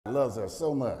loves us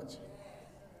so much.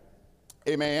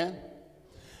 Amen.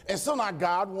 And so now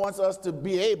God wants us to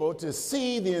be able to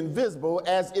see the invisible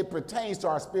as it pertains to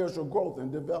our spiritual growth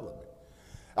and development.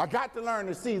 I got to learn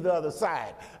to see the other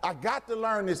side. I got to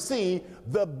learn to see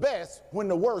the best when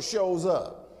the worst shows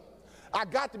up. I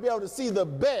got to be able to see the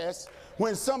best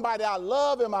when somebody I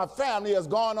love in my family has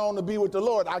gone on to be with the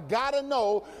Lord. I got to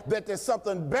know that there's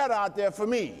something better out there for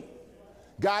me.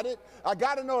 Got it? I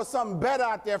got to know there's something better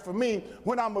out there for me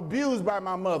when I'm abused by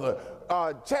my mother,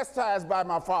 chastised by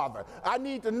my father. I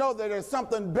need to know that there's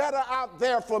something better out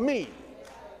there for me.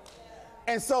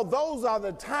 And so those are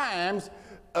the times,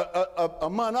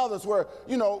 among others, where,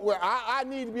 where I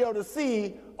need to be able to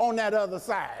see on that other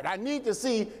side. I need to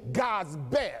see God's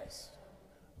best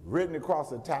written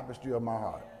across the tapestry of my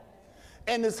heart.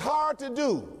 And it's hard to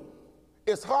do.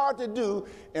 It's hard to do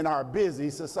in our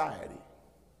busy society.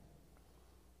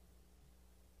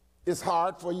 It's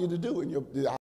hard for you to do in your